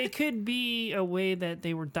it could be a way that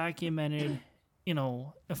they were documented,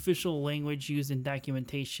 official language used in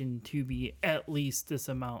documentation to be at least this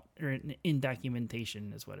amount, or in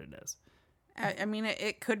documentation is what it is. I mean,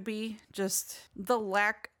 it could be just the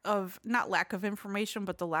not lack of information,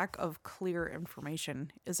 but the lack of clear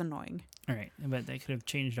information is annoying. All right. But that could have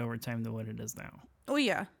changed over time to what it is now. Oh,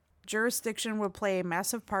 yeah. Jurisdiction would play a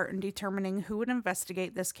massive part in determining who would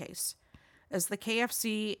investigate this case, as the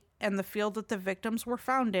KFC and the field that the victims were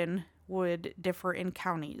found in would differ in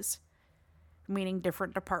counties, meaning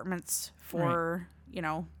different departments for,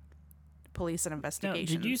 police and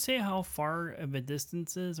investigation. Now, did you say how far of a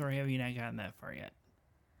distance is, or have you not gotten that far yet?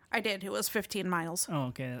 I did. It was 15 miles. Oh,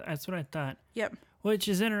 okay. That's what I thought. Yep. Which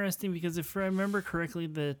is interesting because if I remember correctly,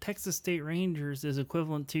 the Texas State Rangers is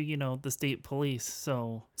equivalent to, the state police.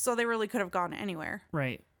 So they really could have gone anywhere.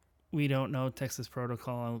 Right. We don't know Texas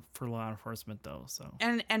protocol for law enforcement, though. So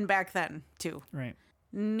And back then, too. Right.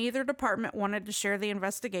 Neither department wanted to share the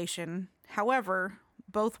investigation. However,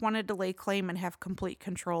 both wanted to lay claim and have complete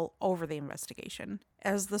control over the investigation.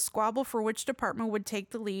 As the squabble for which department would take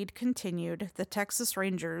the lead continued, the Texas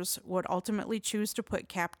Rangers would ultimately choose to put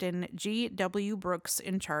Captain G.W. Brooks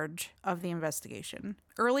in charge of the investigation.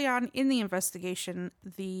 Early on in the investigation,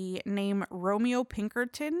 the name Romeo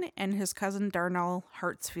Pinkerton and his cousin Darnell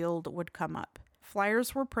Hartsfield would come up.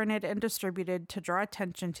 Flyers were printed and distributed to draw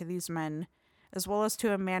attention to these men, as well as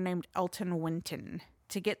to a man named Elton Winton,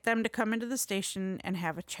 to get them to come into the station and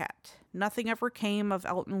have a chat. Nothing ever came of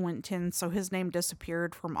Elton Winton, so his name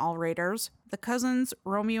disappeared from all radars. The cousins,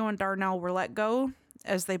 Romeo and Darnell, were let go,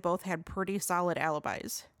 as they both had pretty solid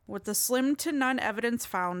alibis. With the slim to none evidence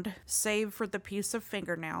found, save for the piece of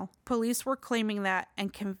fingernail, police were claiming that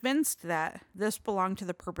and convinced that this belonged to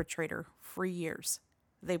the perpetrator for years.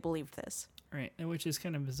 They believed this. Right, and which is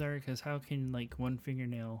kind of bizarre because how can, like, one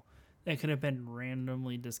fingernail that could have been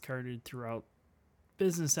randomly discarded throughout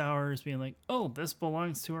business hours being like, oh, this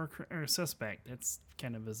belongs to our suspect? That's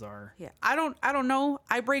kind of bizarre. Yeah, I don't know.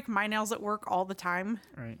 I break my nails at work all the time.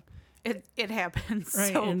 Right. It happens.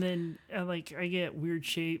 Right, so. and then I get weird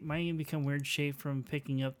shape. Mine become weird shape from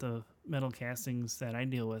picking up the metal castings that I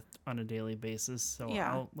deal with on a daily basis. So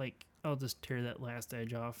yeah. I'll just tear that last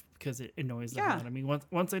edge off because it annoys the hell out of me.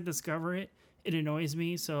 Once I discover it, it annoys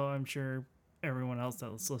me. So I'm sure everyone else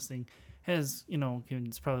that's listening has,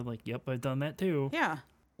 it's probably like, yep, I've done that too. Yeah.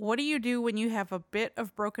 What do you do when you have a bit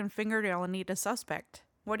of broken fingernail and need a suspect?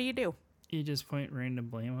 What do? You just point random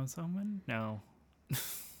blame on someone? No.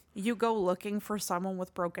 You go looking for someone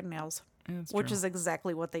with broken nails, which is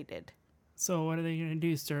exactly what they did. So what are they going to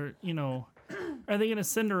do? Start, are they going to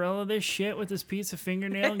Cinderella this shit with this piece of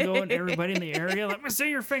fingernail and go and everybody in the area? Let me see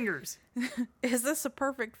your fingers. Is this a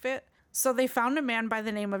perfect fit? So they found a man by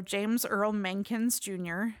the name of James Earl Menkins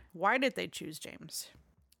Jr. Why did they choose James?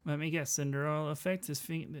 Let me guess, Cinderella effect?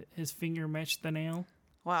 His finger matched the nail?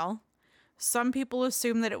 Well, some people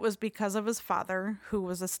assume that it was because of his father, who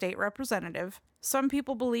was a state representative. Some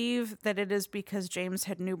people believe that it is because James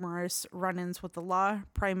had numerous run-ins with the law,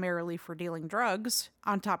 primarily for dealing drugs,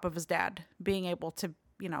 on top of his dad being able to,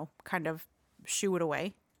 kind of shoo it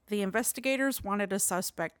away. The investigators wanted a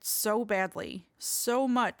suspect so badly, so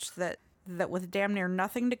much that with damn near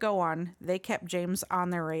nothing to go on, they kept James on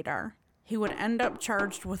their radar. He would end up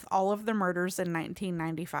charged with all of the murders in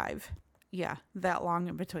 1995. Yeah, that long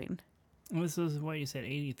in between. This was what you said,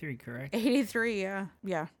 83, correct? 83, yeah.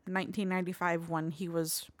 Yeah, 1995 when he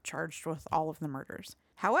was charged with all of the murders.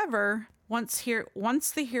 However, once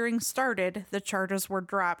the hearing started, the charges were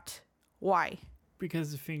dropped. Why?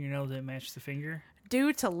 Because the fingernail didn't match the finger?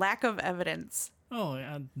 Due to lack of evidence. Oh,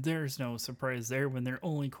 there's no surprise there when their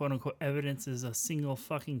only quote-unquote evidence is a single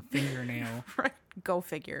fucking fingernail. Right. Go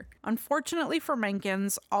figure. Unfortunately for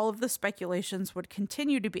Menkins, all of the speculations would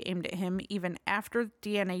continue to be aimed at him even after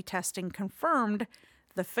DNA testing confirmed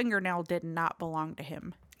the fingernail did not belong to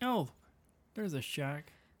him. Oh, there's a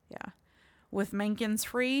shock. Yeah. With Menkins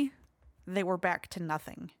free, they were back to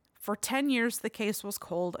nothing. For 10 years, the case was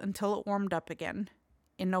cold until it warmed up again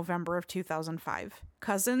in November of 2005.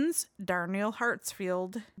 Cousins, Darnell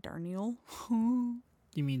Hartsfield. Darnell?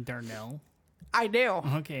 You mean Darnell? I do.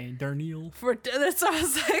 Okay, Darnell. That's what I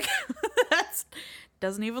was like. That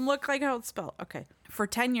doesn't even look like how it's spelled. Okay. For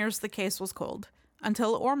 10 years, the case was cold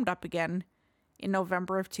until it warmed up again in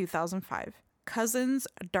November of 2005. Cousins,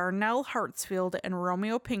 Darnell Hartsfield, and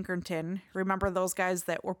Romeo Pinkerton, remember those guys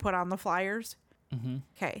that were put on the flyers? Mm-hmm.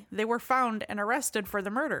 Okay. They were found and arrested for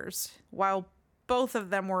the murders, while both of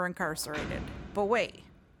them were incarcerated. But wait,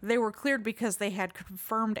 they were cleared because they had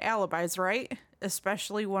confirmed alibis, right?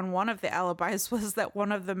 Especially when one of the alibis was that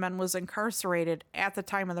one of the men was incarcerated at the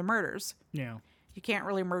time of the murders. Yeah. You can't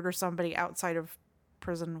really murder somebody outside of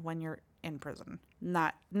prison when you're in prison.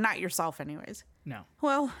 Not yourself anyways. No.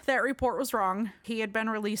 Well, that report was wrong. He had been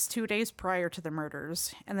released 2 days prior to the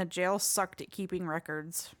murders, and the jail sucked at keeping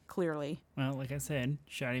records, clearly. Well, like I said,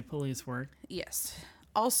 shoddy police work. Yes.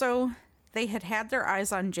 Also, they had their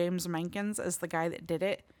eyes on James Menkins as the guy that did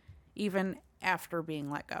it, even after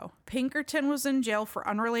being let go. Pinkerton was in jail for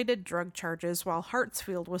unrelated drug charges, while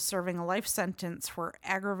Hartsfield was serving a life sentence for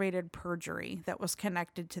aggravated perjury that was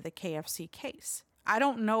connected to the KFC case. I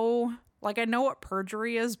don't know, I know what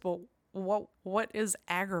perjury is, but what is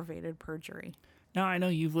aggravated perjury? Now, I know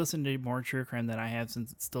you've listened to more true crime than I have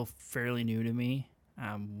since it's still fairly new to me.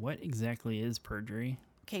 What exactly is perjury?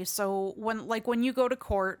 Okay, so when you go to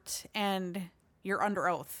court and you're under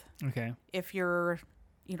oath. Okay. If you're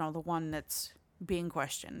the one that's being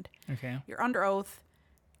questioned. Okay. You're under oath.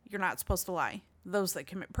 You're not supposed to lie. Those that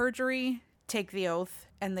commit perjury take the oath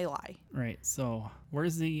and they lie. Right. So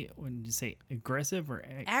where's when did you say aggressive or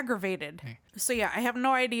aggravated? Okay. So yeah, I have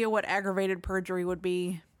no idea what aggravated perjury would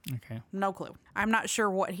be. Okay. No clue. I'm not sure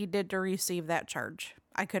what he did to receive that charge.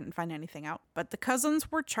 I couldn't find anything out. But the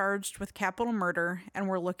Cousins were charged with capital murder and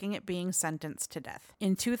were looking at being sentenced to death.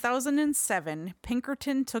 In 2007,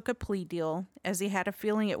 Pinkerton took a plea deal as he had a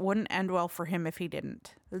feeling it wouldn't end well for him if he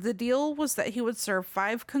didn't. The deal was that he would serve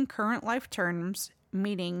 5 concurrent life terms,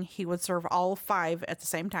 meaning he would serve all 5 at the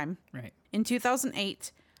same time. Right. In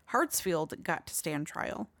 2008, Hartsfield got to stand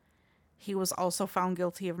trial. He was also found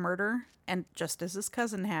guilty of murder, and just as his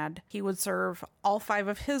cousin had, he would serve all 5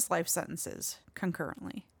 of his life sentences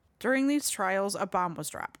concurrently. During these trials, a bomb was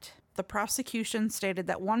dropped. The prosecution stated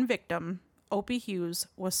that one victim, Opie Hughes,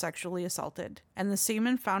 was sexually assaulted, and the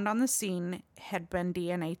semen found on the scene had been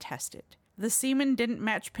DNA tested. The semen didn't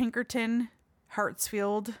match Pinkerton,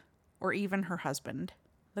 Hartsfield, or even her husband.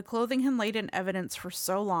 The clothing had laid in evidence for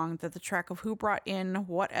so long that the track of who brought in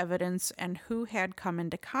what evidence and who had come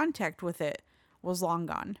into contact with it was long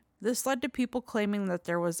gone. This led to people claiming that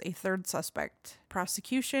there was a third suspect.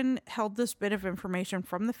 Prosecution held this bit of information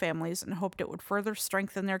from the families and hoped it would further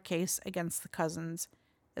strengthen their case against the cousins,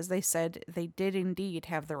 as they said they did indeed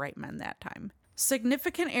have the right men that time.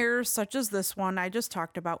 Significant errors such as this one I just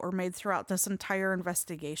talked about were made throughout this entire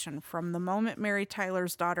investigation, from the moment Mary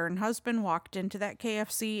Tyler's daughter and husband walked into that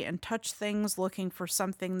KFC and touched things looking for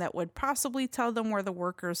something that would possibly tell them where the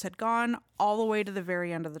workers had gone, all the way to the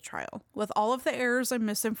very end of the trial. With all of the errors and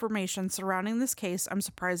misinformation surrounding this case, I'm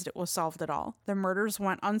surprised it was solved at all. The murders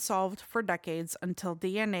went unsolved for decades until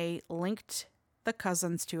DNA linked the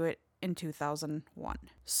cousins to it in 2001.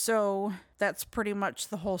 So that's pretty much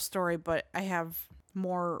the whole story, but I have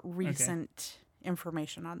more recent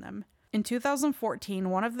information on them. In 2014,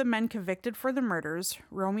 one of the men convicted for the murders,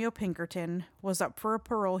 Romeo Pinkerton, was up for a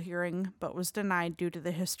parole hearing but was denied due to the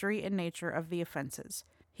history and nature of the offenses.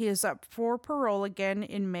 He is up for parole again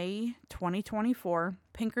in May 2024.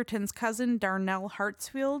 Pinkerton's cousin, Darnell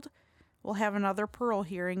Hartsfield, will have another parole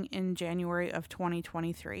hearing in January of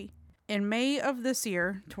 2023. In May of this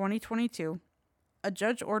year, 2022, a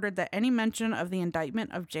judge ordered that any mention of the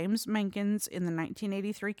indictment of James Menkins in the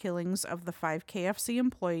 1983 killings of the 5 KFC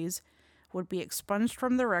employees would be expunged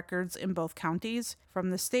from the records in both counties, from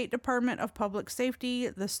the State Department of Public Safety,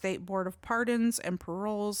 the State Board of Pardons and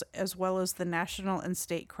Paroles, as well as the National and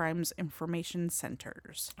State Crimes Information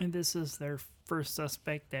Centers. And this is their first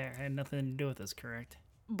suspect that had nothing to do with this, correct?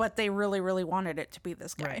 But they really, really wanted it to be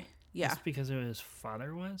this guy. Right. Yeah. Just because of his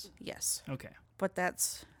father was? Yes. Okay. But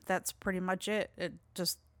that's pretty much it. It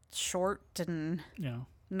just short and Yeah.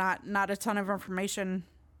 not a ton of information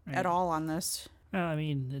at all on this. Well, I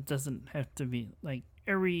mean, it doesn't have to be like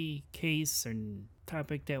every case and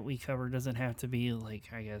topic that we cover doesn't have to be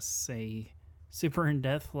like, I guess, say super in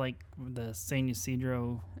depth like the San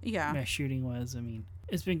Ysidro mass shooting was. I mean,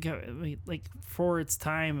 it's been like for its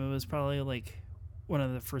time, it was probably like one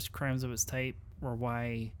of the first crimes of its type, or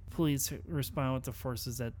why police respond with the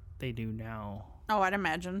forces that they do now. Oh, I'd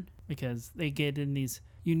imagine. Because they get in these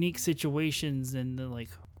unique situations and like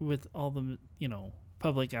with all the,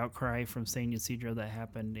 public outcry from San Ysidro that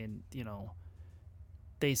happened, and,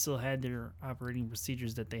 they still had their operating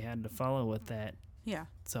procedures that they had to follow with that. Yeah.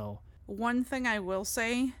 So one thing I will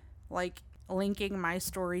say, like linking my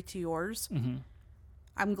story to yours,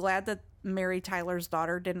 I'm glad that Mary Tyler's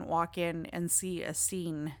daughter didn't walk in and see a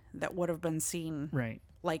scene that would have been seen, right,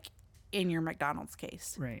 like in your McDonald's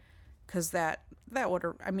case, right? Because that would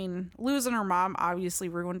have, I mean, losing her mom obviously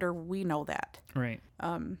ruined her. We know that, right?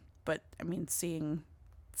 But I mean, seeing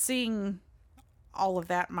all of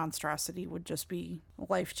that monstrosity would just be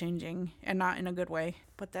life changing, and not in a good way.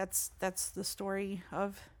 But that's the story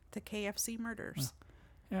of the KFC murders.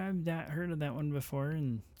 Yeah, I've not heard of that one before,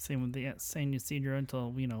 and same with the San Ysidro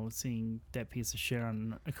until, seeing that piece of shit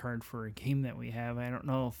on a card for a game that we have. I don't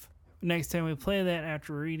know if next time we play that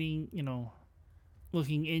after reading,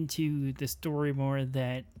 looking into the story more,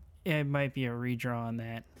 that it might be a redraw on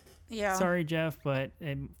that. Yeah. Sorry, Jeff, but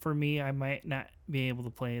for me, I might not be able to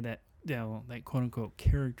play that, that quote-unquote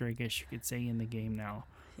character, I guess you could say, in the game now.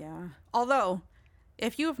 Yeah. Although,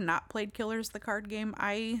 if you have not played Killers the card game,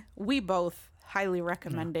 we both highly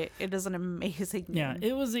recommend it. It is an amazing game. Yeah,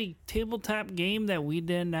 it was a tabletop game that we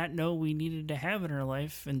did not know we needed to have in our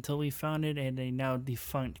life until we found it at a now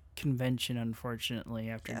defunct convention, unfortunately,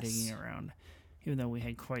 after digging around, even though we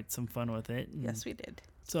had quite some fun with it. And yes, we did.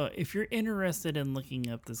 So if you're interested in looking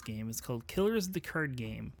up this game, it's called Killers the Card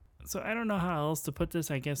Game. So I don't know how else to put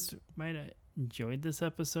this. I guess might have enjoyed this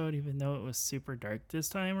episode, even though it was super dark this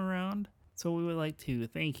time around. So we would like to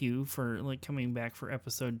thank you for coming back for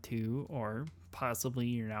episode 2, or possibly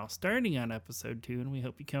you're now starting on episode 2, and we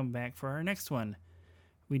hope you come back for our next one.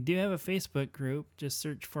 We do have a Facebook group. Just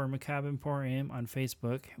search for Macabre Emporium on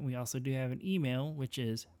Facebook. We also do have an email, which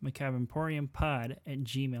is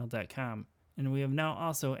macabreemporiumpod@gmail.com. And we have now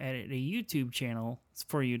also added a YouTube channel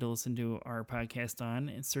for you to listen to our podcast on,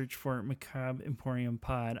 and search for Macabre Emporium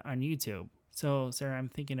Pod on YouTube. So, Sarah, I'm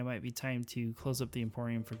thinking it might be time to close up the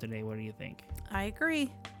Emporium for today. What do you think? I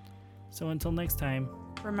agree. So until next time,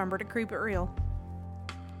 remember to creep it real.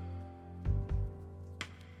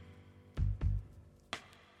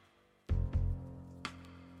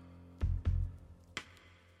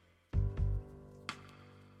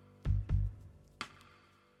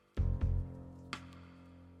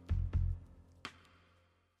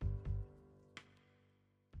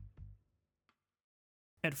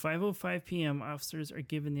 At 5:05 p.m., officers are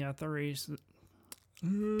given the authorization.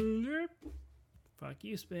 Fuck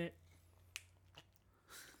you, Spit.